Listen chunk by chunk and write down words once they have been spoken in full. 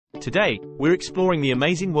Today, we're exploring the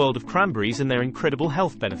amazing world of cranberries and their incredible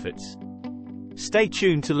health benefits. Stay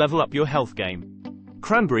tuned to level up your health game.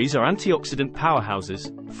 Cranberries are antioxidant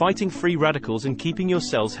powerhouses, fighting free radicals and keeping your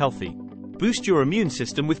cells healthy. Boost your immune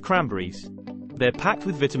system with cranberries. They're packed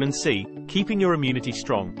with vitamin C, keeping your immunity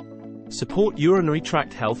strong. Support urinary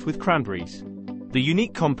tract health with cranberries. The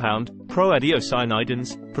unique compound,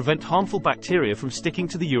 proanthocyanidins, prevent harmful bacteria from sticking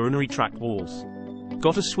to the urinary tract walls.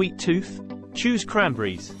 Got a sweet tooth? Choose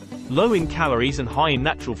cranberries. Low in calories and high in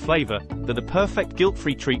natural flavor, they're the perfect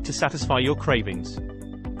guilt-free treat to satisfy your cravings.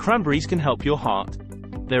 Cranberries can help your heart.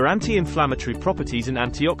 Their anti-inflammatory properties and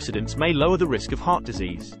antioxidants may lower the risk of heart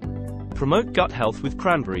disease. Promote gut health with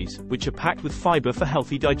cranberries, which are packed with fiber for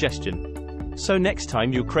healthy digestion. So next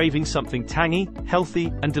time you're craving something tangy,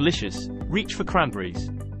 healthy, and delicious, reach for cranberries.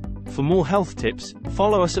 For more health tips,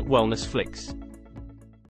 follow us at Wellnessflix.